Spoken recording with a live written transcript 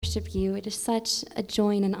worship you. It is such a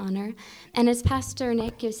joy and an honor. And as Pastor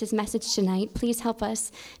Nick gives his message tonight, please help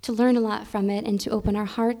us to learn a lot from it and to open our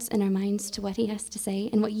hearts and our minds to what he has to say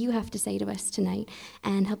and what you have to say to us tonight,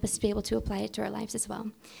 and help us to be able to apply it to our lives as well.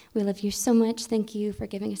 We love you so much. Thank you for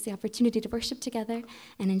giving us the opportunity to worship together.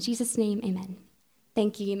 And in Jesus' name, amen.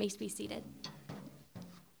 Thank you. You may be seated.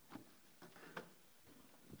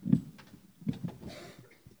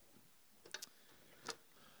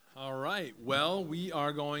 All right, well, we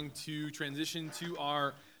are going to transition to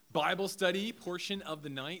our Bible study portion of the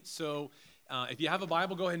night. So if you have a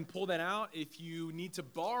Bible, go ahead and pull that out. If you need to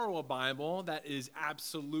borrow a Bible, that is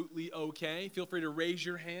absolutely okay. Feel free to raise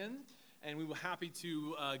your hand, and we will be happy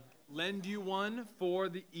to lend you one for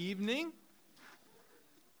the evening.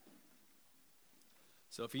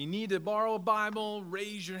 So if you need to borrow a Bible,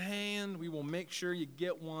 raise your hand. We will make sure you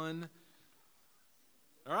get one.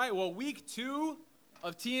 All right, well, week 2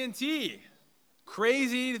 of TNT.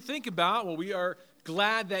 Crazy to think about. Well, we are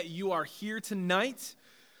glad that you are here tonight.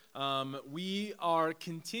 We are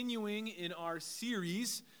continuing in our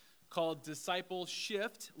series called Disciple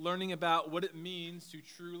Shift, learning about what it means to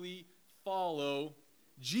truly follow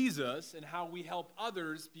Jesus and how we help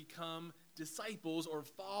others become disciples or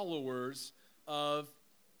followers of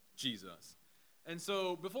Jesus. And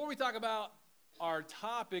so before we talk about our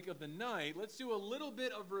topic of the night, let's do a little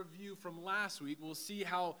bit of review from last week. We'll see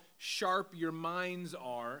how sharp your minds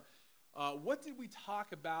are. What did we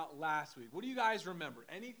talk about last week? What do you guys remember?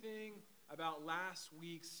 Anything about last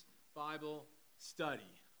week's Bible study?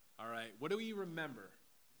 All right, what do we remember?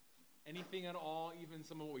 Anything at all? Even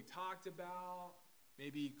some of what we talked about?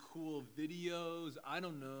 Maybe cool videos? I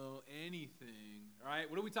don't know, anything. All right,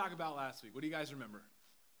 what did we talk about last week? What do you guys remember?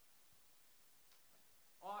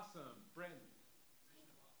 Awesome. Brandon.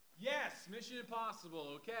 Yes, Mission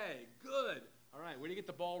Impossible. Okay, good. All right, way to get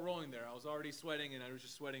the ball rolling there. I was already sweating, and I was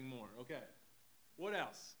just sweating more. Okay. What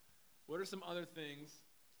else? What are some other things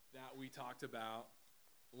that we talked about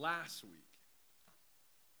last week?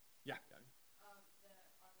 Yeah, Gabby. Our mission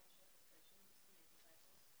as Christians is to make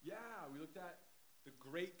disciples. Yeah, we looked at the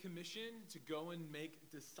Great Commission to go and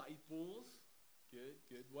make disciples. Good,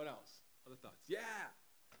 good. What else? Other thoughts? Yeah.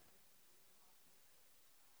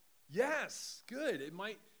 Yes, good. It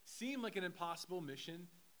might seem like an impossible mission,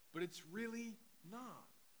 but it's really not.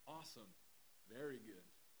 Awesome. Very good.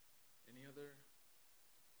 Any other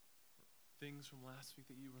things from last week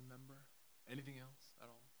that you remember? Anything else at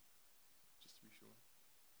all? Just to be sure.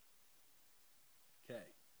 Okay.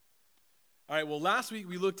 All right, well, last week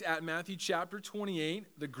we looked at Matthew chapter 28,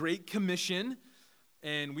 the Great Commission,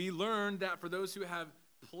 and we learned that for those who have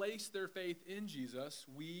placed their faith in Jesus,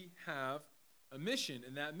 we have a mission,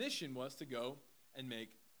 and that mission was to go and make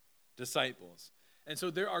disciples. And so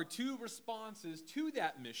there are 2 responses to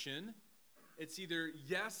that mission. It's either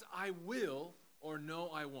yes, I will, or no,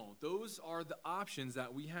 I won't. Those are the options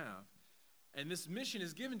that we have. And this mission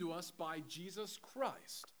is given to us by Jesus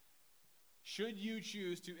Christ. Should you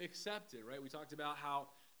choose to accept it, right? We talked about how,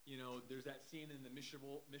 there's that scene in the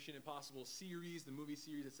Mission Impossible series, the movie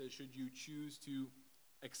series, that says, should you choose to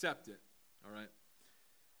accept it, all right?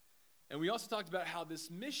 And we also talked about how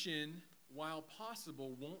this mission, while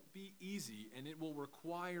possible, won't be easy, and it will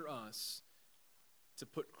require us to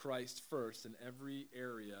put Christ first in every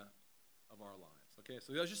area of our lives. Okay,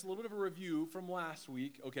 so that's just a little bit of a review from last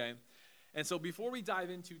week, okay? And so before we dive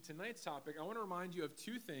into tonight's topic, I want to remind you of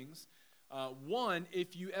 2 things. One,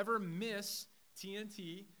 if you ever miss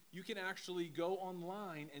TNT, you can actually go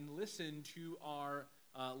online and listen to our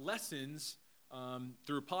lessons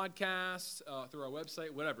through podcasts, through our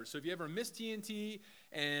website, whatever. So if you ever miss TNT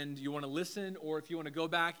and you want to listen, or if you want to go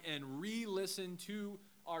back and re-listen to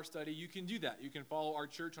our study, you can do that. You can follow our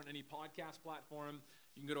church on any podcast platform.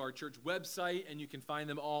 You can go to our church website, and you can find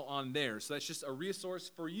them all on there. So that's just a resource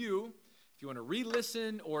for you. If you want to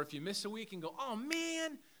re-listen, or if you miss a week and go, oh,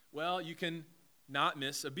 man, well, you can not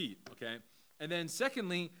miss a beat, okay? And then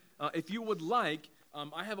secondly, if you would like,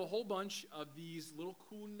 I have a whole bunch of these little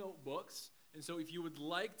cool notebooks. And so if you would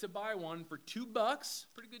like to buy one for $2,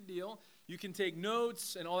 pretty good deal, you can take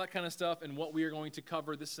notes and all that kind of stuff and what we are going to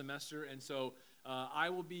cover this semester. And so I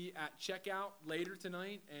will be at checkout later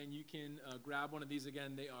tonight, and you can grab one of these.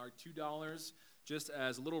 Again, they are $2 just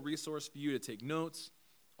as a little resource for you to take notes,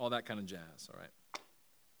 all that kind of jazz, all right?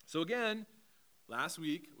 So again, last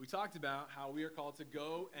week we talked about how we are called to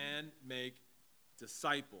go and make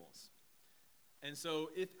disciples. And so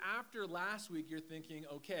if after last week you're thinking,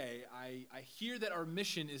 okay, I hear that our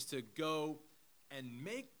mission is to go and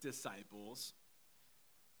make disciples,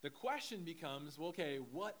 the question becomes, well, okay,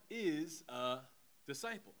 what is a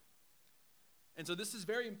disciple? And so this is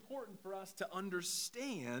very important for us to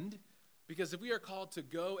understand, because if we are called to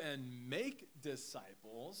go and make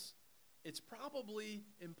disciples, it's probably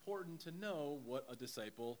important to know what a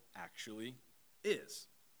disciple actually is.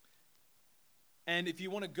 And if you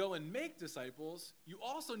want to go and make disciples, you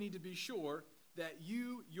also need to be sure that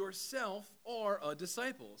you yourself are a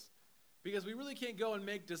disciple. Because we really can't go and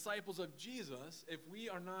make disciples of Jesus if we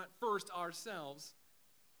are not first ourselves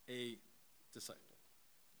a disciple.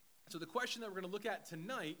 So the question that we're going to look at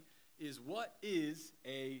tonight is, what is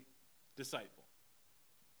a disciple?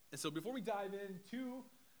 And so before we dive into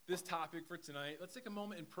this topic for tonight, let's take a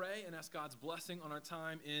moment and pray and ask God's blessing on our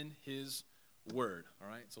time in his word. All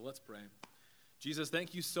right, so let's pray. Jesus,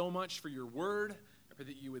 thank you so much for your word. I pray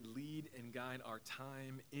that you would lead and guide our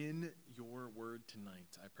time in your word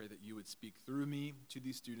tonight. I pray that you would speak through me to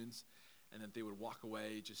these students and that they would walk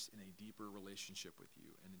away just in a deeper relationship with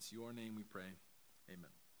you. And it's your name we pray.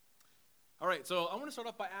 Amen. All right, so I want to start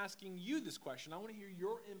off by asking you this question. I want to hear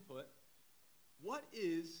your input. What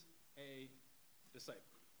is a disciple?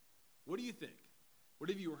 What do you think? What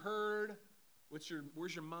have you heard?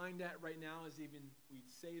 Where's your mind at right now as even we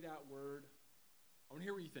say that word? I want to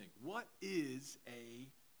hear what you think. What is a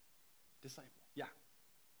disciple? Yeah.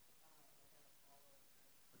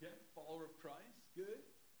 Okay, follower of Christ. Good.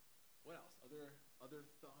 What else? Other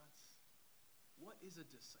thoughts? What is a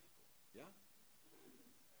disciple? Yeah?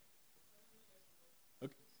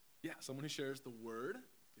 Okay. Yeah, someone who shares the word.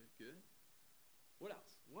 Good. What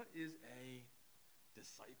else? What is a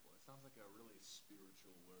disciple? It sounds like a really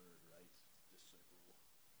spiritual word, right? Disciple.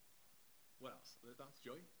 What else? Other thoughts?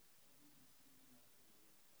 Joey?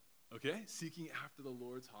 Okay, seeking after the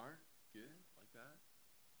Lord's heart. Good, like that.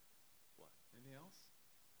 What? Anything else?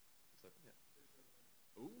 Yeah.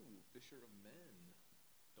 Ooh, fisher of men.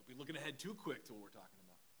 Don't be looking ahead too quick to what we're talking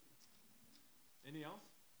about. Anything else?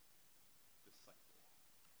 Disciple.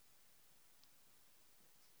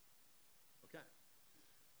 Okay.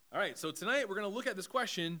 All right, so tonight we're going to look at this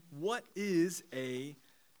question, what is a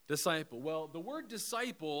disciple? Well, the word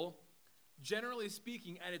disciple, generally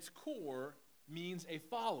speaking, at its core, means a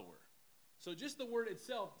follower. So just the word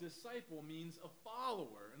itself, disciple, means a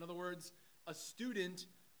follower. In other words, a student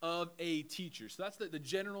of a teacher. So that's the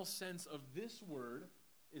general sense of this word,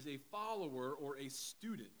 is a follower or a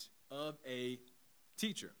student of a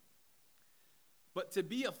teacher. But to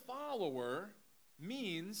be a follower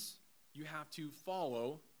means you have to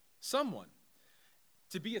follow someone.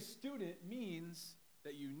 To be a student means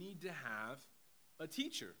that you need to have a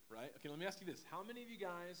teacher, right? Okay, let me ask you this. How many of you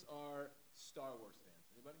guys are Star Wars fans?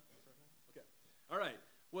 Anybody? Okay. All right.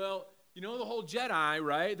 Well, you know the whole Jedi,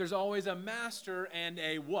 right? There's always a master and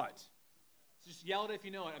a what? Just yell it if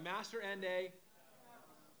you know it. A master and a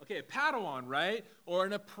Padawan, right? Or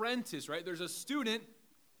an apprentice, right? There's a student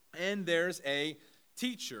and there's a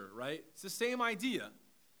teacher, right? It's the same idea.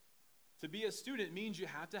 To be a student means you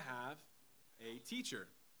have to have a teacher.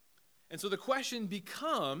 And so the question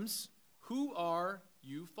becomes, who are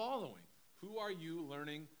you following? Who are you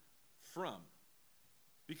learning from?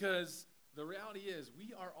 Because the reality is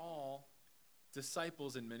we are all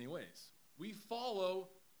disciples in many ways. We follow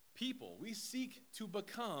people. We seek to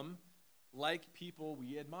become like people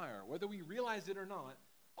we admire. Whether we realize it or not,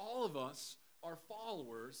 all of us are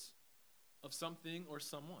followers of something or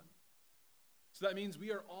someone. So that means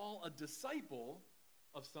we are all a disciple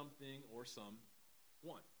of something or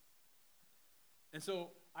someone. And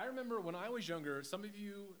so I remember when I was younger, some of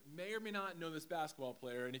you may or may not know this basketball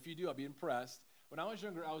player, and if you do, I'll be impressed. When I was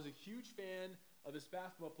younger, I was a huge fan of this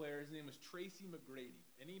basketball player. His name was Tracy McGrady.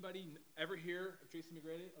 Anybody ever hear of Tracy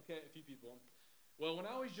McGrady? Okay, a few people. Well, when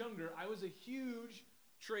I was younger, I was a huge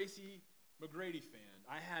Tracy McGrady fan.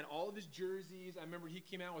 I had all of his jerseys. I remember he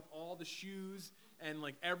came out with all the shoes, and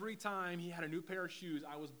like every time he had a new pair of shoes,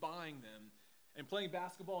 I was buying them. And playing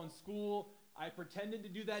basketball in school, I pretended to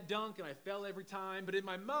do that dunk, and I fell every time. But in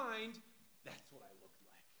my mind, that's what I looked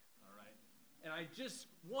like, all right? And I just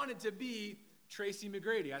wanted to be Tracy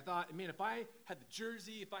McGrady. I thought, man, if I had the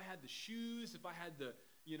jersey, if I had the shoes, if I had the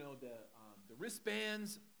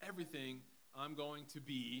wristbands, everything, I'm going to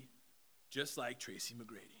be just like Tracy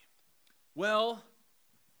McGrady. Well,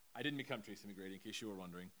 I didn't become Tracy McGrady, in case you were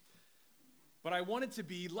wondering. But I wanted to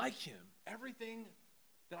be like him. Everything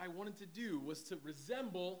that I wanted to do was to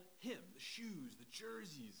resemble him. The shoes, the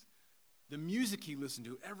jerseys, the music he listened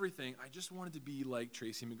to, everything. I just wanted to be like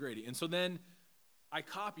Tracy McGrady. And so then I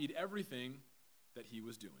copied everything that he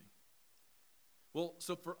was doing. Well,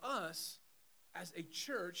 so for us, as a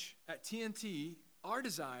church at TNT, our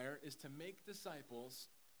desire is to make disciples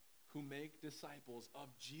who make disciples of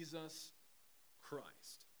Jesus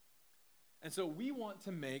Christ. And so we want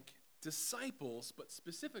to make disciples, but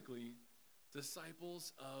specifically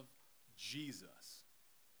disciples of Jesus.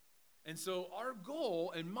 And so our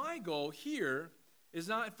goal and my goal here is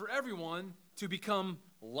not for everyone to become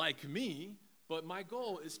like me, but my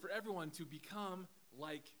goal is for everyone to become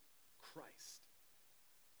like Christ.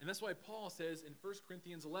 And that's why Paul says in 1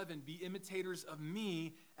 Corinthians 11, be imitators of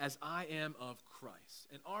me as I am of Christ.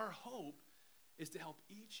 And our hope is to help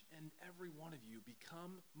each and every one of you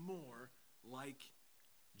become more like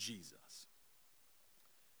Jesus.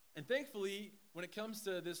 And thankfully, when it comes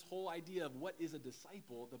to this whole idea of what is a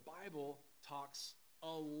disciple, the Bible talks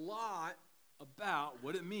a lot about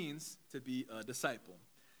what it means to be a disciple.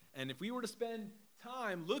 And if we were to spend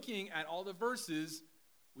time looking at all the verses,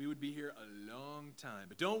 we would be here a long time.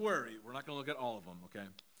 But don't worry, we're not going to look at all of them, okay?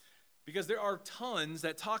 Because there are tons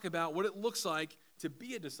that talk about what it looks like to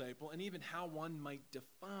be a disciple and even how one might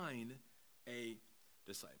define a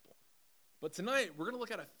disciple. But tonight, we're going to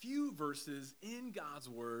look at a few verses in God's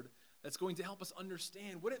Word that's going to help us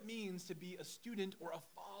understand what it means to be a student or a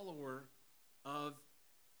follower of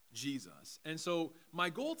Jesus. And so my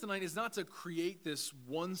goal tonight is not to create this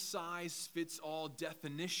one-size-fits-all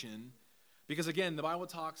definition, because again, the Bible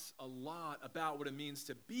talks a lot about what it means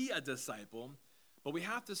to be a disciple, but we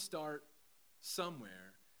have to start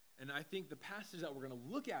somewhere. And I think the passage that we're going to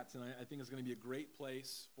look at tonight, I think is going to be a great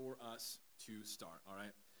place for us to start, all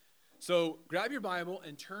right? So grab your Bible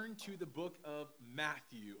and turn to the book of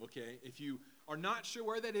Matthew, okay? If you are not sure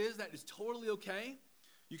where that is totally okay.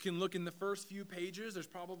 You can look in the first few pages. There's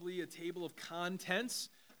probably a table of contents,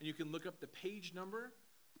 and you can look up the page number.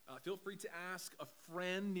 Feel free to ask a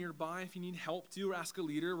friend nearby if you need help to, or ask a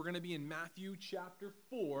leader. We're going to be in Matthew chapter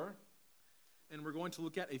 4, and we're going to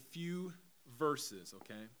look at a few verses,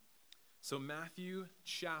 okay? So Matthew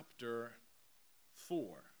chapter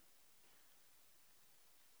 4.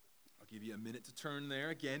 Give you a minute to turn there.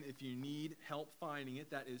 Again, if you need help finding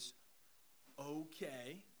it, that is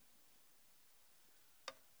okay.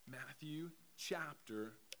 Matthew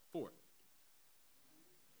chapter 4.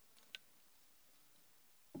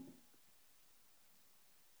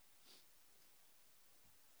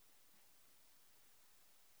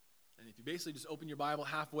 And if you basically just open your Bible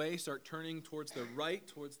halfway, start turning towards the right,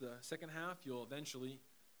 towards the second half, you'll eventually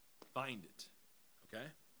find it. Okay?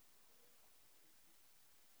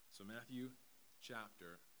 So Matthew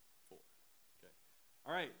chapter 4. Okay.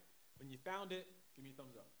 All right. When you found it, give me a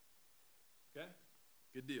thumbs up. Okay?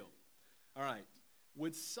 Good deal. All right.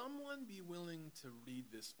 Would someone be willing to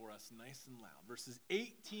read this for us nice and loud? Verses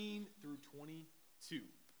 18 through 22.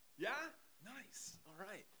 Yeah? Nice. All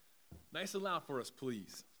right. Nice and loud for us,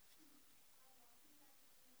 please.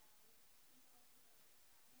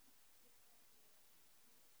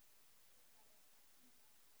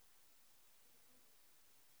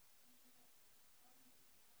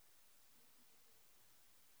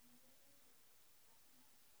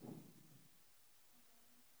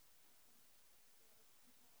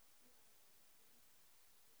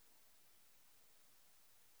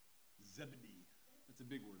 Zebedee. That's a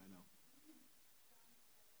big word, I know.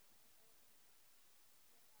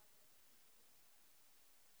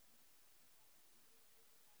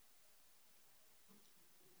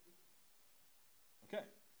 Okay.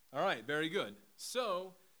 All right, very good.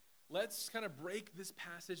 So let's kind of break this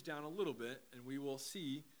passage down a little bit, and we will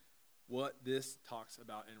see what this talks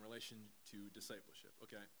about in relation to discipleship.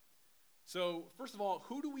 Okay. So first of all,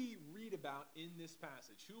 who do we read about in this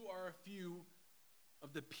passage? Who are a few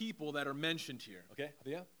of the people that are mentioned here? Okay,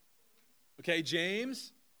 Avia? Okay,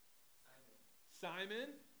 James, Simon,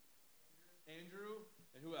 Andrew,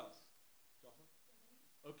 and who else?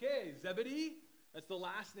 Okay, Zebedee. That's the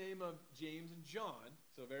last name of James and John.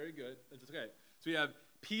 So very good. That's okay. So we have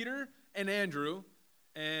Peter and Andrew,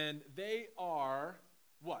 and they are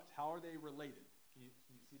what? How are they related? Can you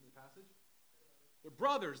see in the passage? They're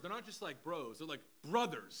brothers. They're not just like bros. They're like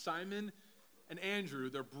brothers. Simon and Andrew,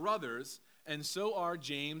 they're brothers. And so are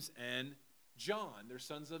James and John. They're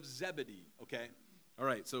sons of Zebedee, okay? All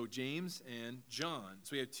right, so James and John.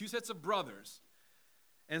 So we have two sets of brothers.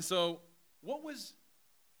 And so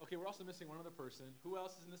okay, we're also missing one other person. Who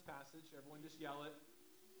else is in this passage? Everyone just yell it.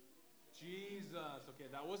 Jesus. Okay,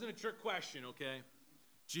 that wasn't a trick question, okay?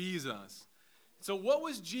 Jesus. So what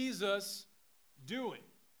was Jesus doing?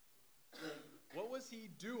 What was he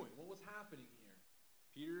doing? What was happening here?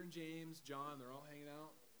 Peter and James, John, they're all hanging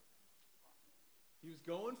out. He was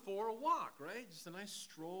going for a walk, right? Just a nice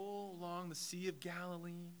stroll along the Sea of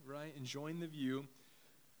Galilee, right? Enjoying the view.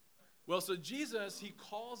 Well, so Jesus, he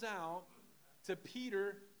calls out to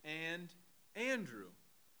Peter and Andrew.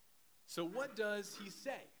 So what does he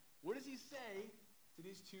say? What does he say to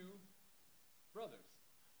these two brothers?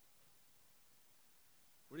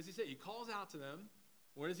 What does he say? He calls out to them.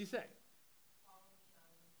 What does he say?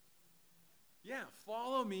 Yeah,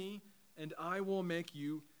 follow me and I will make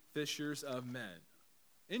you fishers of men.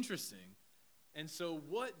 Interesting. And so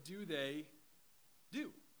what do they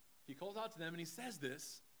do? He calls out to them and he says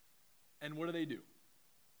this. And what do?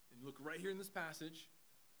 And look right here in this passage.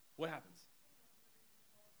 What happens?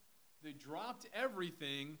 They dropped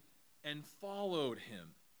everything and followed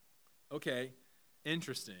him. Okay,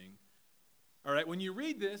 interesting. All right, when you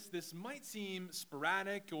read this, this might seem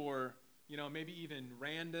sporadic or, maybe even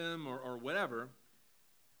random or whatever.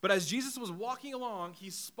 But as Jesus was walking along,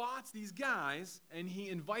 he spots these guys and he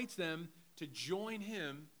invites them to join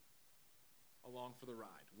him along for the ride,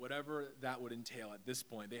 whatever that would entail at this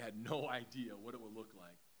point. They had no idea what it would look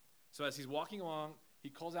like. So as he's walking along, he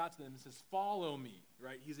calls out to them and says, follow me,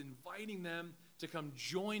 right? He's inviting them to come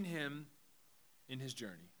join him in his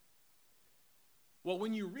journey. Well,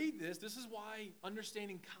 when you read this is why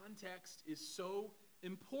understanding context is so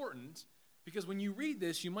important, because when you read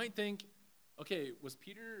this, you might think, okay, was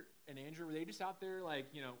Peter and Andrew, were they just out there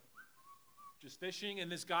just fishing,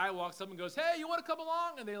 and this guy walks up and goes, hey, you want to come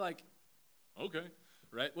along? And they're like, okay,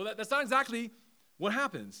 right? Well, that's not exactly what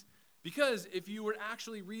happens, because if you were to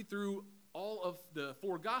actually read through all of the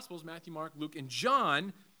four Gospels, Matthew, Mark, Luke, and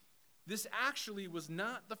John, this actually was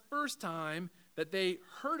not the first time that they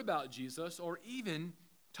heard about Jesus or even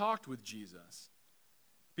talked with Jesus.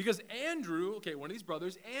 Because Andrew, one of these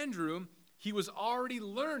brothers, Andrew, he was already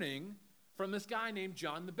learning from this guy named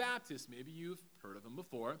John the Baptist. Maybe you've heard of him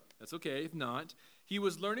before. That's okay if not. He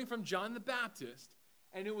was learning from John the Baptist,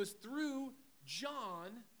 and it was through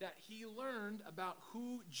John that he learned about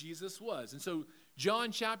who Jesus was. And so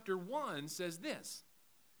John chapter 1 says this.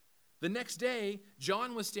 The next day,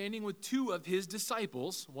 John was standing with two of his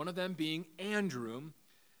disciples, one of them being Andrew,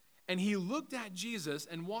 and he looked at Jesus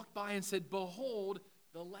and walked by and said, behold,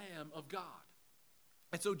 the Lamb of God.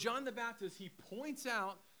 And so John the Baptist, he points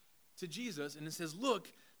out to Jesus and it says,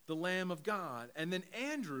 look, the Lamb of God. And then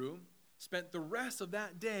Andrew spent the rest of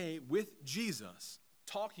that day with Jesus,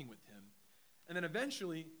 talking with him. And then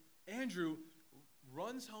eventually, Andrew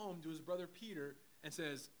runs home to his brother Peter and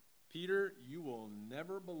says, Peter, you will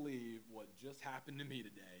never believe what just happened to me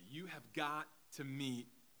today. You have got to meet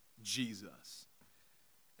Jesus.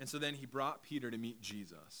 And so then he brought Peter to meet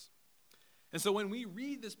Jesus. And so when we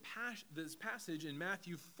read this passage in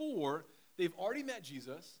Matthew 4, they've already met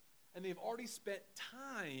Jesus, and they've already spent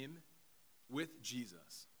time with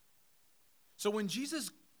Jesus. So when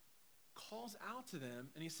Jesus calls out to them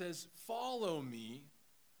and he says, follow me,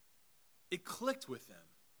 it clicked with them.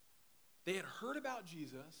 They had heard about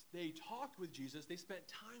Jesus, they talked with Jesus, they spent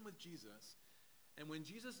time with Jesus, and when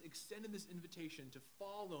Jesus extended this invitation to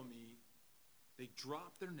follow me, they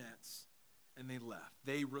dropped their nets and they left.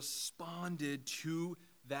 They responded to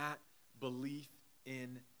that belief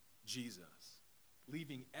in Jesus,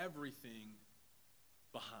 leaving everything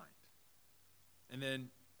behind. And then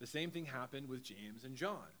the same thing happened with James and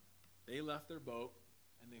John. They left their boat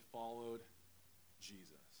and they followed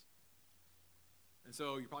Jesus. And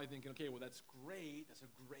so you're probably thinking, okay, well, that's great. That's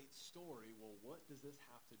a great story. Well, what does this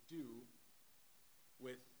have to do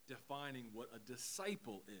with defining what a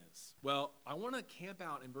disciple is? Well, I want to camp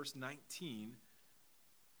out in verse 19.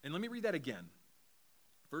 And let me read that again.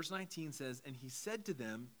 Verse 19 says, and he said to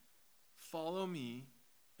them, follow me,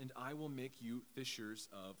 and I will make you fishers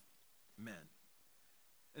of men.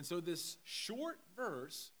 And so this short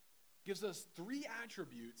verse gives us three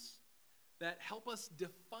attributes that help us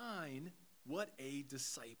define what a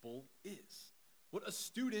disciple is, what a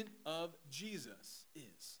student of Jesus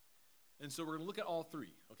is. And so we're going to look at all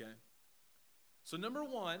three, okay? So number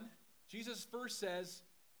one, Jesus first says,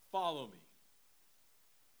 follow me.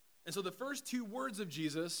 And so the first two words of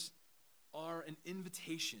Jesus are an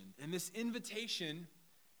invitation. And this invitation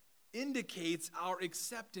indicates our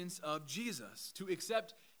acceptance of Jesus, to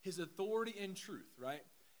accept his authority and truth, right?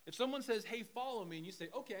 If someone says, hey, follow me, and you say,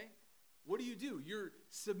 okay, what do? You're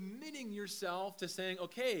submitting yourself to saying,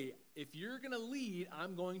 okay, if you're going to lead,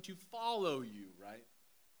 I'm going to follow you, right?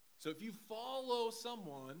 So if you follow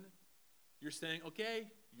someone, you're saying, okay,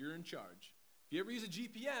 you're in charge. If you ever use a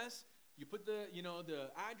GPS, you put the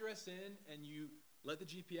address in and you let the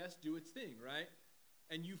GPS do its thing, right?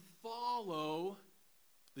 And you follow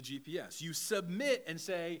the GPS. You submit and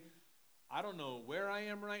say, I don't know where I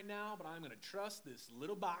am right now, but I'm going to trust this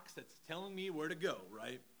little box that's telling me where to go,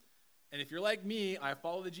 right? And if you're like me, I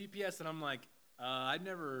follow the GPS and I'm like, I've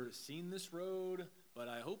never seen this road, but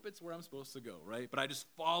I hope it's where I'm supposed to go, right? But I just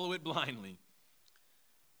follow it blindly.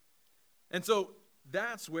 And so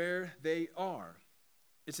that's where they are.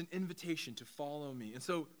 It's an invitation to follow me. And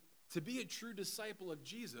so to be a true disciple of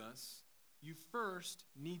Jesus, you first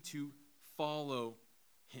need to follow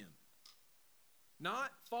him.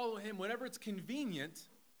 Not follow him whenever it's convenient,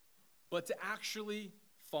 but to actually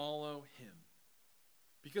follow him.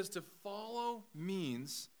 Because to follow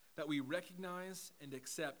means that we recognize and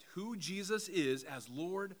accept who Jesus is as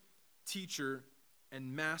Lord, teacher,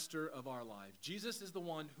 and master of our lives. Jesus is the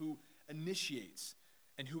one who initiates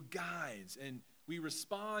and who guides, and we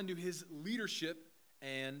respond to his leadership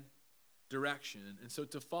and direction. And so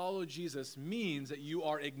to follow Jesus means that you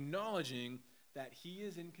are acknowledging that he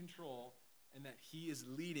is in control and that he is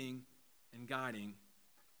leading and guiding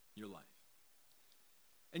your life.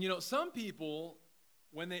 And some people,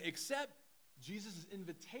 when they accept Jesus'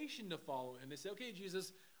 invitation to follow him, they say, okay,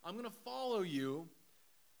 Jesus, I'm going to follow you,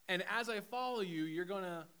 and as I follow you, you're going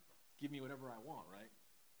to give me whatever I want, right?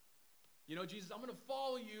 Jesus, I'm going to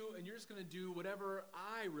follow you, and you're just going to do whatever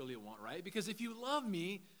I really want, right? Because if you love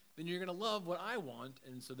me, then you're going to love what I want,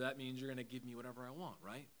 and so that means you're going to give me whatever I want,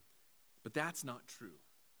 right? But that's not true.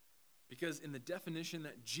 Because in the definition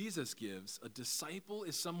that Jesus gives, a disciple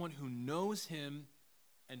is someone who knows him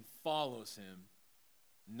and follows him,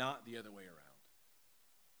 not the other way around.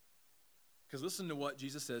 Because listen to what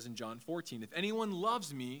Jesus says in John 14. If anyone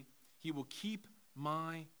loves me, he will keep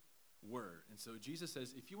my word. And so Jesus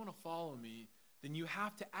says, if you want to follow me, then you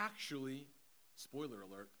have to actually, spoiler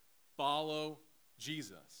alert, follow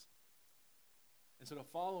Jesus. And so to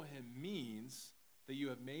follow him means that you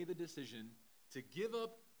have made the decision to give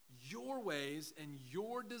up your ways and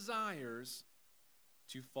your desires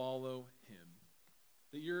to follow him.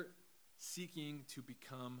 That you're seeking to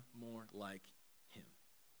become more like him.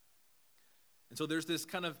 And so there's this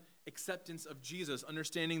kind of acceptance of Jesus,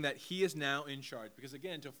 understanding that he is now in charge. Because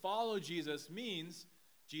again, to follow Jesus means,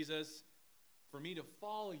 Jesus, for me to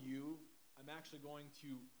follow you, I'm actually going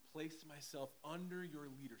to place myself under your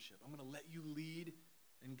leadership. I'm going to let you lead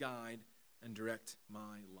and guide and direct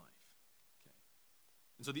my life. Okay.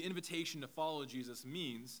 And so the invitation to follow Jesus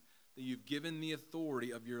means that you've given the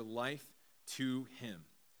authority of your life to him.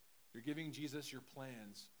 You're giving Jesus your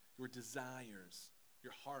plans, your desires,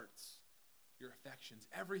 your hearts, your affections,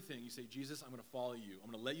 everything. You say, Jesus, I'm going to follow you. I'm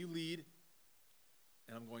going to let you lead,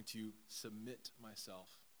 and I'm going to submit myself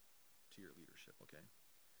to your leadership, okay?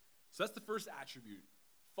 So that's the first attribute.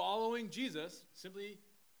 Following Jesus, simply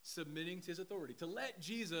submitting to his authority, to let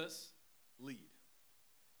Jesus lead.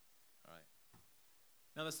 All right.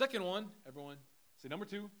 Now the second one, everyone, say number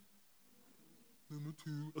two. Number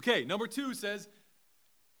two. Okay, number two says,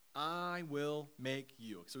 I will make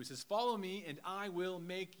you. So he says, follow me and I will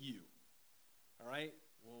make you. All right?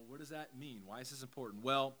 Well, what does that mean? Why is this important?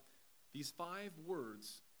 Well, these 5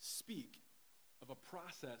 words speak of a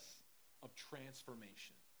process of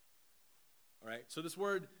transformation. All right? So this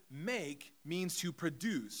word make means to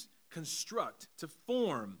produce, construct, to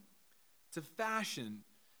form, to fashion,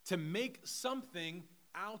 to make something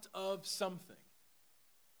out of something.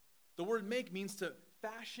 The word make means to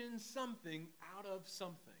fashion something out of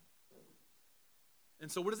something.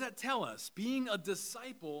 And so what does that tell us? Being a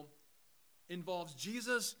disciple involves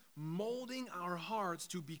Jesus molding our hearts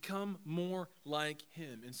to become more like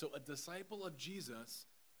him. And so a disciple of Jesus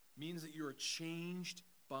means that you are changed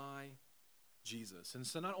by Jesus. And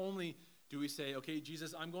so not only do we say, okay,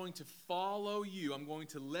 Jesus, I'm going to follow you, I'm going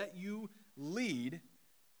to let you lead,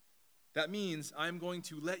 that means I'm going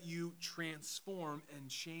to let you transform and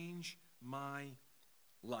change my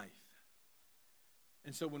life.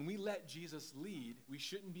 And so when we let Jesus lead, we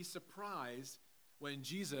shouldn't be surprised when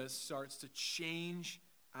Jesus starts to change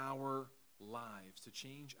our lives, to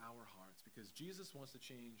change our hearts, because Jesus wants to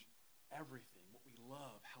change everything, what we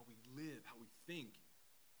love, how we live, how we think,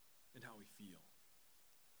 and how we feel.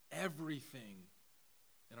 Everything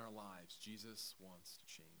in our lives, Jesus wants to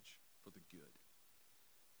change for the good.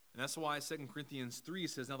 And that's why 2 Corinthians 3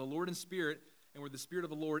 says, now the Lord in spirit, and where the Spirit of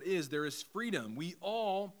the Lord is, there is freedom. We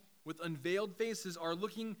all, with unveiled faces, are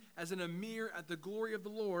looking as in a mirror at the glory of the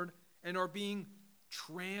Lord and are being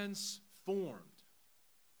transformed.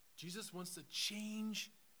 Jesus wants to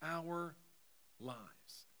change our lives.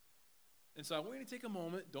 And so I want you to take a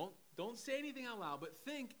moment, don't say anything out loud, but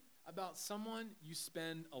think about someone you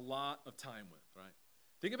spend a lot of time with, right?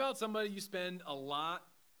 Think about somebody you spend a lot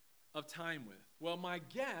of time with. Well, my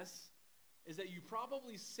guess is that you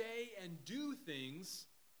probably say and do things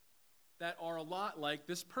that are a lot like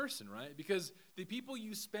this person, right? Because the people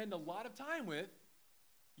you spend a lot of time with,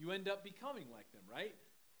 you end up becoming like them, right?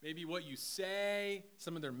 Maybe what you say,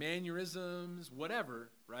 some of their mannerisms, whatever,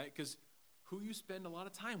 right? Because who you spend a lot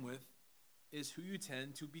of time with is who you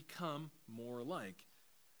tend to become more like.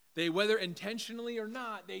 They, whether intentionally or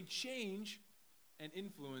not, they change and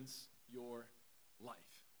influence your life.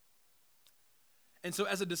 And so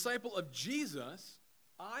as a disciple of Jesus,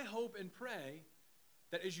 I hope and pray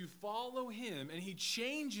that as you follow him and he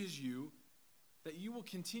changes you, that you will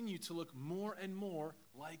continue to look more and more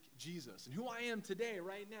like Jesus. And who I am today,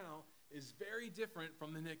 right now, is very different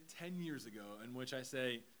from the Nick 10 years ago, in which I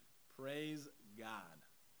say, praise God,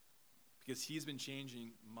 because he's been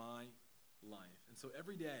changing my life. And so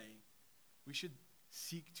every day, we should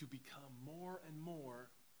seek to become more and more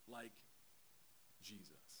like Jesus.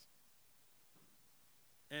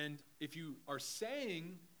 And if you are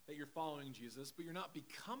saying that you're following Jesus, but you're not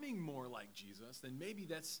becoming more like Jesus, then maybe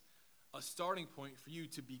that's a starting point for you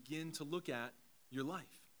to begin to look at your life.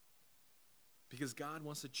 Because God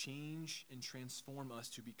wants to change and transform us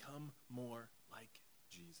to become more like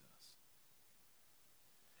Jesus.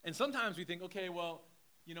 And sometimes we think, okay, well,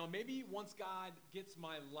 maybe once God gets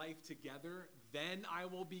my life together, then I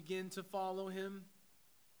will begin to follow him.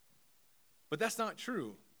 But that's not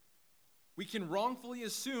true. We can wrongfully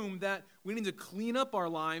assume that we need to clean up our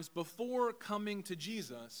lives before coming to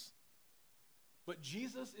Jesus. But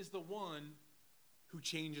Jesus is the one who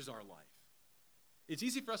changes our life. It's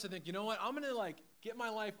easy for us to think, you know what, I'm going to get my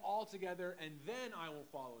life all together and then I will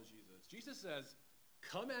follow Jesus. Jesus says,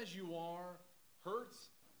 come as you are, hurts,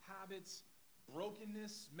 habits,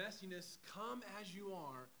 brokenness, messiness, come as you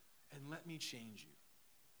are and let me change you.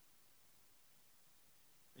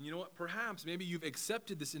 And you know what, perhaps maybe you've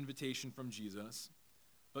accepted this invitation from Jesus,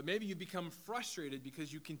 but maybe you've become frustrated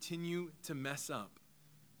because you continue to mess up.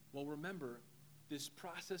 Well, remember, this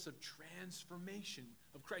process of transformation,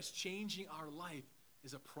 of Christ changing our life,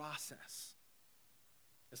 is a process.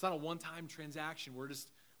 It's not a one-time transaction.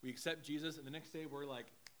 We accept Jesus, and the next day we're like,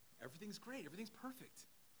 everything's great, everything's perfect.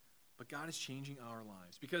 But God is changing our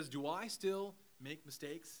lives. Because do I still make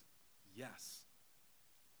mistakes? Yes.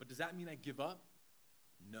 But does that mean I give up?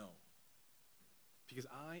 No. Because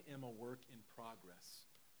I am a work in progress.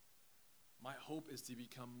 My hope is to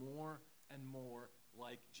become more and more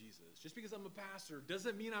like Jesus. Just because I'm a pastor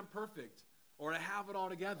doesn't mean I'm perfect or I have it all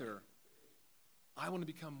together. I want to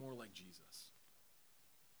become more like Jesus.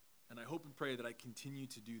 And I hope and pray that I continue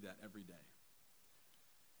to do that every day.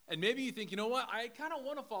 And maybe you think, you know what, I kind of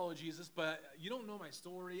want to follow Jesus, but you don't know my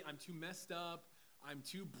story. I'm too messed up. I'm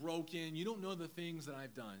too broken. You don't know the things that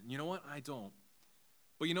I've done. You know what? I don't.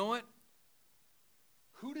 But you know what?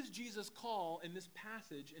 Who does Jesus call in this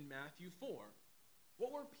passage in Matthew 4?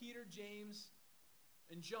 What were Peter, James,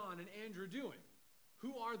 and John and Andrew doing?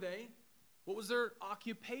 Who are they? What was their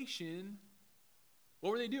occupation?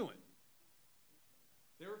 What were they doing?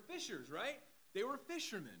 They were fishers, right? They were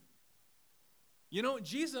fishermen.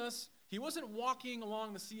 Jesus, he wasn't walking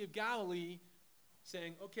along the Sea of Galilee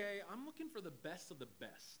saying, okay, I'm looking for the best of the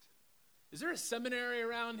best. Is there a seminary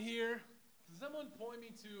around here? Can someone point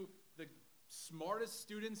me to the smartest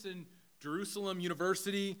students in Jerusalem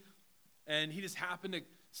University? And he just happened to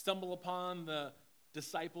stumble upon the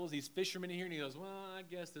disciples, these fishermen here, and he goes, well, I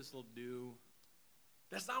guess this will do.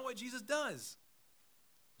 That's not what Jesus does.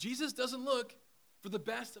 Jesus doesn't look for the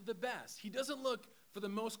best of the best. He doesn't look for the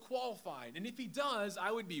most qualified. And if he does,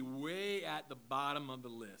 I would be way at the bottom of the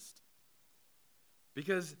list.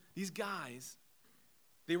 Because these guys,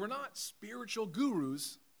 they were not spiritual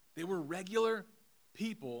gurus. They were regular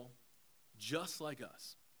people just like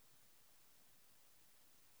us.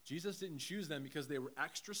 Jesus didn't choose them because they were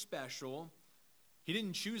extra special. He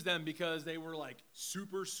didn't choose them because they were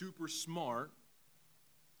super, super smart.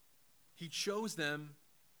 He chose them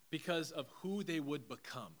because of who they would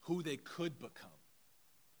become, who they could become.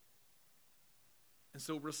 And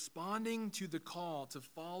so responding to the call to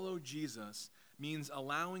follow Jesus means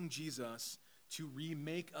allowing Jesus to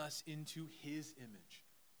remake us into his image.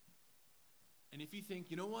 And if you think,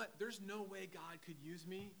 you know what, there's no way God could use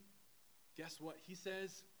me, guess what? He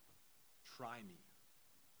says, try me.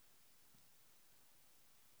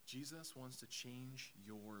 Jesus wants to change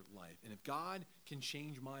your life. And if God can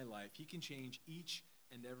change my life, he can change each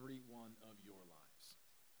and every one of your lives.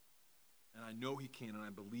 And I know he can, and I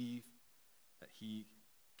believe that he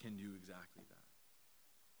can do exactly that.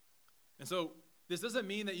 And so this doesn't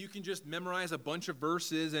mean that you can just memorize a bunch of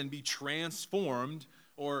verses and be transformed,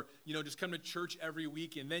 or just come to church every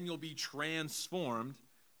week and then you'll be transformed.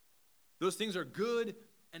 Those things are good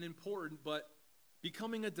and important, but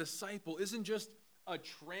becoming a disciple isn't just a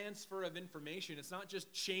transfer of information. It's not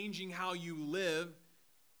just changing how you live.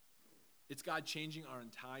 It's God changing our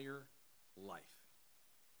entire life.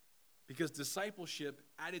 Because discipleship,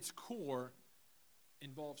 at its core,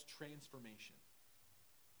 involves transformation.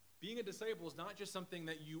 Being a disciple is not just something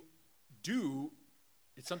that you do,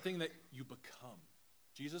 it's something that you become.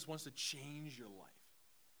 Jesus wants to change your life.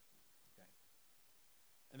 Okay.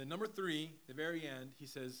 And then number 3, the very end, he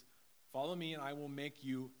says, follow me and I will make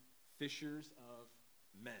you fishers of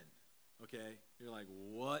men. Okay? You're like,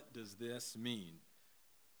 what does this mean?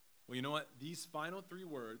 Well, you know what? These final 3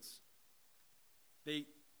 words, they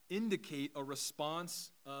indicate a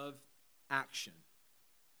response of action.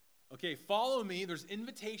 Okay, follow me. There's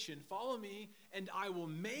invitation. Follow me, and I will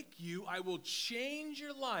make you, I will change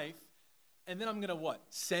your life, and then I'm going to what?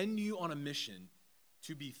 Send you on a mission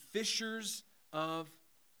to be fishers of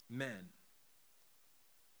men.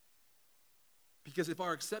 Because if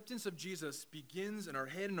our acceptance of Jesus begins in our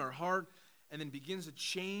head and our heart, and then begins to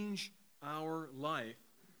change our life,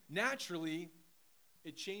 naturally,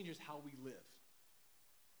 it changes how we live.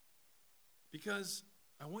 Because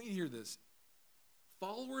I want you to hear this.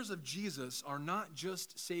 Followers of Jesus are not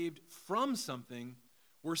just saved from something,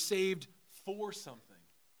 we're saved for something.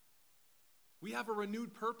 We have a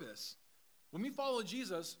renewed purpose. When we follow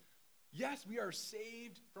Jesus, yes, we are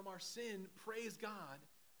saved from our sin, praise God,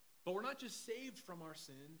 but we're not just saved from our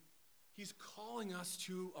sin, he's calling us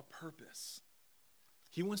to a purpose.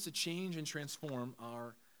 He wants to change and transform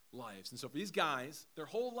our lives. And so for these guys, their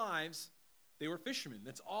whole lives, they were fishermen.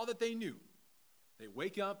 That's all that they knew. They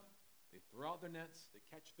wake up, they throw out their nets, they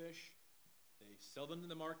catch fish, they sell them to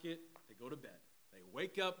the market, they go to bed. They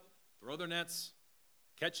wake up, throw their nets,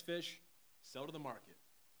 catch fish, sell to the market.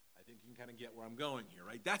 I think you can kind of get where I'm going here,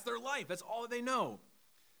 right? That's their life. That's all that they know.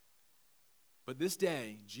 But this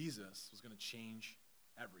day, Jesus was going to change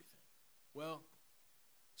everything. Well,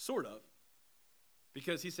 sort of.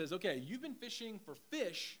 Because he says, okay, you've been fishing for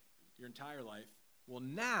fish your entire life. Well,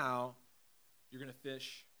 now you're going to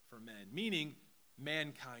fish for men, meaning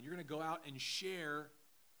mankind. You're going to go out and share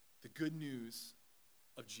the good news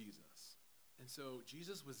of Jesus. And so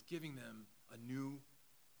Jesus was giving them a new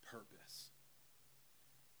purpose.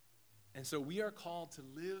 And so we are called to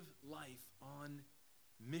live life on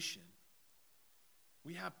mission.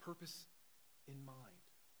 We have purpose in mind.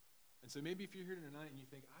 And so maybe if you're here tonight and you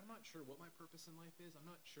think, I'm not sure what my purpose in life is, I'm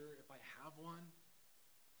not sure if I have one,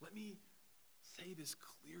 let me say this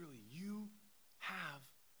clearly. You have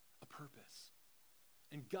a purpose.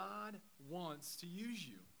 And God wants to use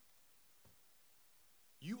you.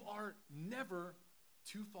 You are never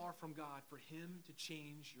too far from God for him to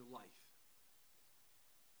change your life.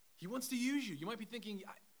 He wants to use you. You might be thinking,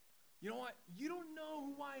 you know what? You don't know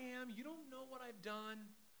who I am. You don't know what I've done.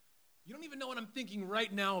 You don't even know what I'm thinking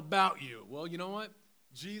right now about you. Well, you know what?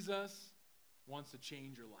 Jesus wants to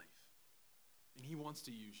change your life. And he wants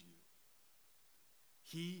to use you.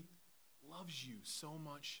 He loves you so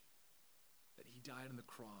much that he died on the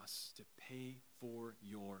cross to pay for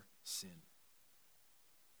your sin.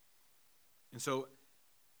 And so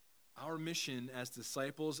our mission as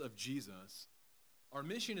disciples of Jesus, our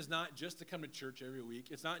mission is not just to come to church every week.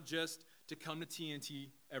 It's not just to come to TNT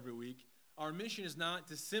every week. Our mission is not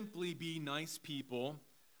to simply be nice people.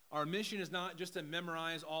 Our mission is not just to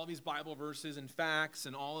memorize all these Bible verses and facts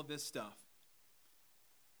and all of this stuff.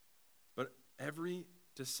 But every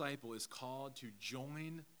disciple is called to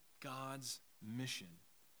join God's mission,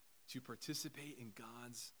 to participate in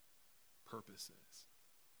God's purposes.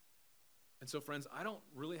 And so, friends, I don't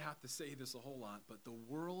really have to say this a whole lot, but the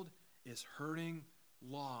world is hurting,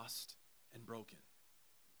 lost, and broken.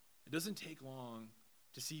 It doesn't take long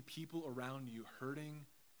to see people around you hurting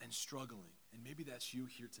and struggling. And maybe that's you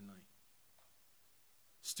here tonight.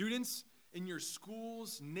 Students in your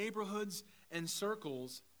schools, neighborhoods, and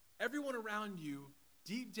circles, everyone around you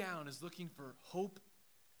deep down is looking for hope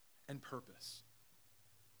and purpose.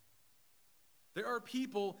 There are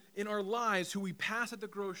people in our lives who we pass at the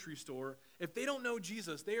grocery store. If they don't know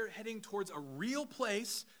Jesus, they are heading towards a real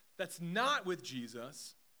place that's not with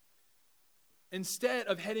Jesus, instead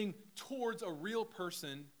of heading towards a real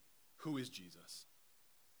person who is Jesus.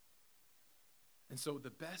 And so the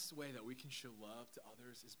best way that we can show love to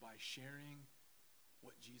others is by sharing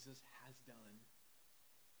what Jesus has done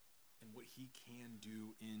and what he can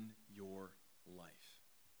do in your life.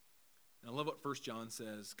 And I love what 1 John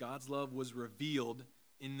says. God's love was revealed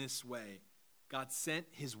in this way. God sent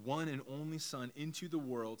his one and only Son into the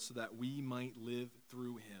world so that we might live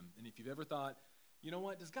through him. And if you've ever thought, you know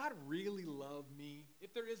what, does God really love me?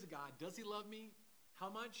 If there is a God, does he love me? How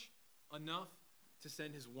much? Enough to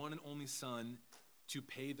send his one and only Son to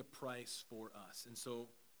pay the price for us. And so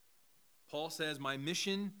Paul says, my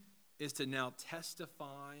mission is to now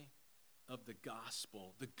testify of the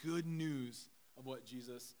gospel, the good news of what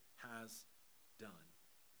Jesus has done.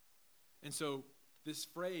 And so this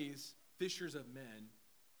phrase, fishers of men,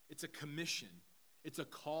 it's a commission. It's a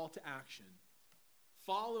call to action.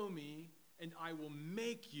 Follow me, and I will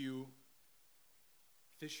make you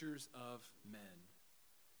fishers of men.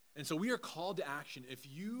 And so we are called to action. If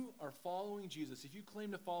you are following Jesus, if you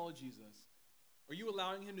claim to follow Jesus, are you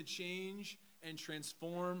allowing him to change and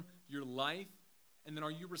transform your life? And then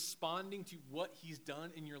are you responding to what he's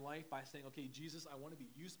done in your life by saying, okay, Jesus, I want to be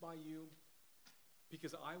used by you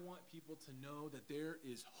because I want people to know that there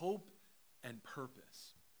is hope and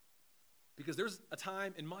purpose. Because there's a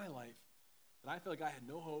time in my life that I feel like I had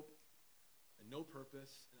no hope and no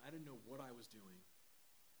purpose, and I didn't know what I was doing.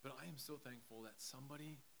 But I am so thankful that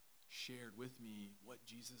somebody shared with me what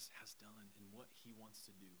Jesus has done and what he wants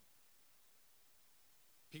to do.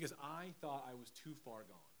 Because I thought I was too far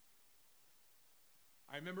gone.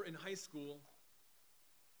 I remember in high school,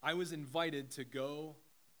 I was invited to go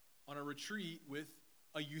on a retreat with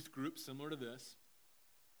a youth group similar to this.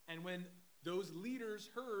 And when those leaders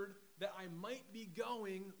heard that I might be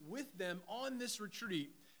going with them on this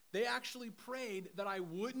retreat, they actually prayed that I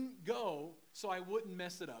wouldn't go so I wouldn't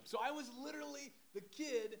mess it up. So I was literally the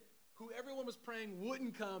kid who everyone was praying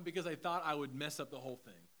wouldn't come because I thought I would mess up the whole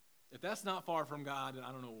thing. If that's not far from God, then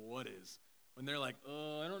I don't know what is. When they're like,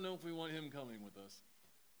 I don't know if we want him coming with us.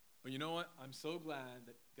 But you know what? I'm so glad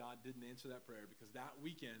that God didn't answer that prayer, because that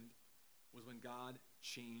weekend was when God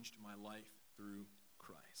changed my life through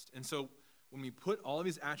Christ. And so when we put all of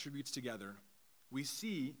these attributes together, we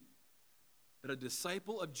see that a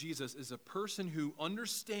disciple of Jesus is a person who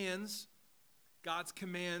understands God's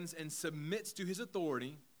commands and submits to his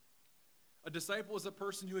authority. A disciple is a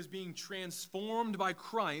person who is being transformed by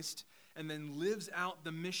Christ and then lives out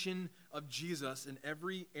the mission of Jesus in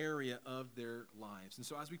every area of their lives. And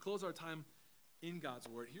so as we close our time in God's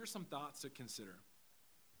word, here's some thoughts to consider.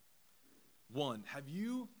 1, have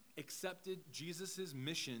you accepted Jesus'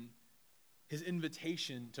 mission, his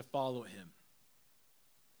invitation to follow him?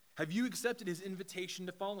 Have you accepted his invitation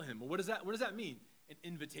to follow him? Well, what does that mean, an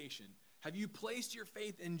invitation? Have you placed your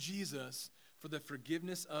faith in Jesus for the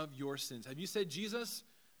forgiveness of your sins? Have you said, Jesus,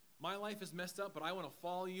 my life is messed up, but I want to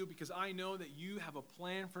follow you because I know that you have a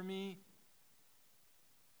plan for me?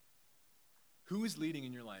 Who is leading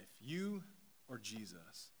in your life, you or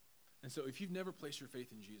Jesus? And so if you've never placed your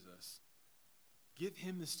faith in Jesus, give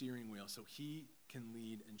him the steering wheel so he can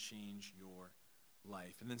lead and change your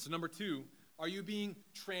life. And then so number 2, are you being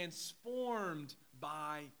transformed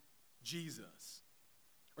by Jesus?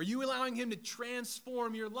 Are you allowing him to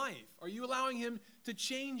transform your life? Are you allowing him to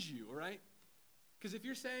change you, all right? Because if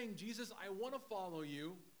you're saying, Jesus, I want to follow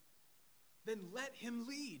you, then let him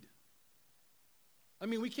lead. I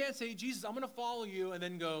mean, we can't say, Jesus, I'm going to follow you, and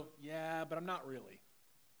then go, yeah, but I'm not really.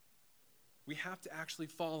 We have to actually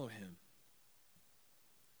follow him.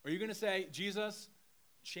 Are you going to say, Jesus,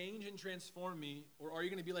 change and transform me, or are you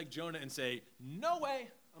going to be like Jonah and say, no way,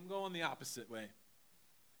 I'm going the opposite way?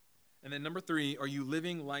 And then number 3, are you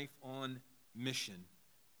living life on mission?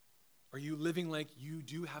 Are you living like you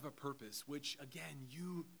do have a purpose, which, again,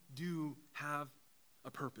 you do have a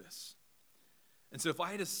purpose? And so if I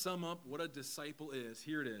had to sum up what a disciple is,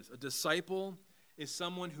 here it is. A disciple is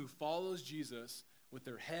someone who follows Jesus with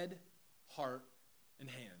their head, heart, and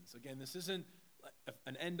hands. Again, this isn't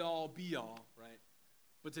an end-all, be-all, right?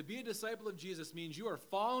 But to be a disciple of Jesus means you are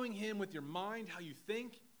following him with your mind, how you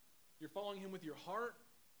think. You're following him with your heart.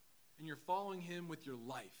 And you're following him with your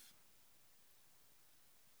life.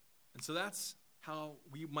 And so that's how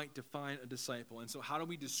we might define a disciple. And so how do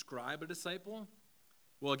we describe a disciple?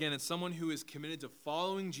 Well, again, it's someone who is committed to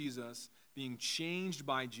following Jesus, being changed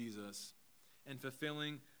by Jesus, and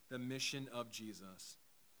fulfilling the mission of Jesus.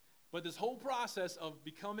 But this whole process of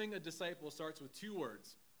becoming a disciple starts with 2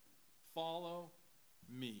 words: follow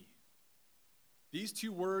me. These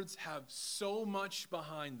 2 words have so much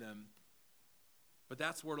behind them. But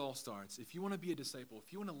that's where it all starts. If you want to be a disciple,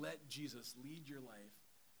 if you want to let Jesus lead your life,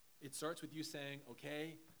 it starts with you saying,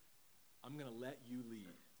 okay, I'm going to let you lead.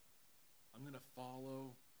 I'm going to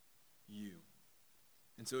follow you.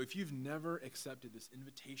 And so if you've never accepted this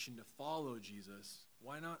invitation to follow Jesus,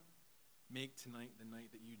 why not make tonight the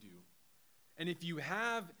night that you do? And if you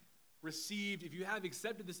have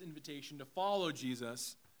accepted this invitation to follow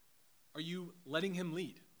Jesus, are you letting him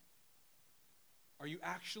lead? Are you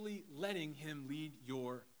actually letting him lead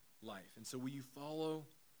your life? And so will you follow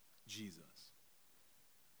Jesus?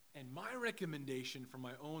 And my recommendation for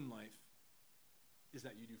my own life is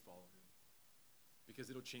that you do follow him,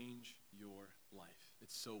 because it'll change your life.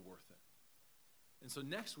 It's so worth it. And so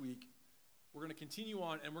next week, we're going to continue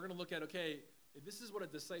on, and we're going to look at, okay, if this is what a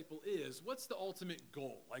disciple is, what's the ultimate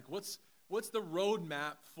goal? Like, what's the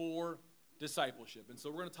roadmap for discipleship? And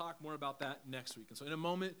so we're going to talk more about that next week. And so in a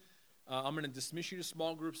moment, I'm going to dismiss you to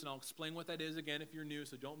small groups, and I'll explain what that is again if you're new,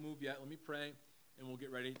 so don't move yet. Let me pray, and we'll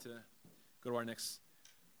get ready to go to our next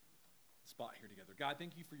spot here together. God,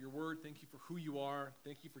 thank you for your word. Thank you for who you are.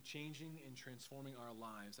 Thank you for changing and transforming our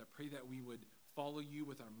lives. I pray that we would follow you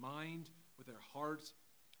with our mind, with our heart,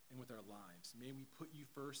 and with our lives. May we put you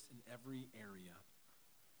first in every area.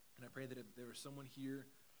 And I pray that if there is someone here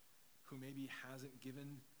who maybe hasn't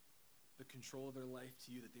given the control of their life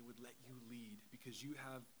to you, that they would let you lead, because you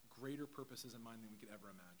have greater purposes in mind than we could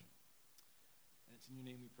ever imagine. And it's in your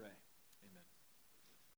name we pray. Amen.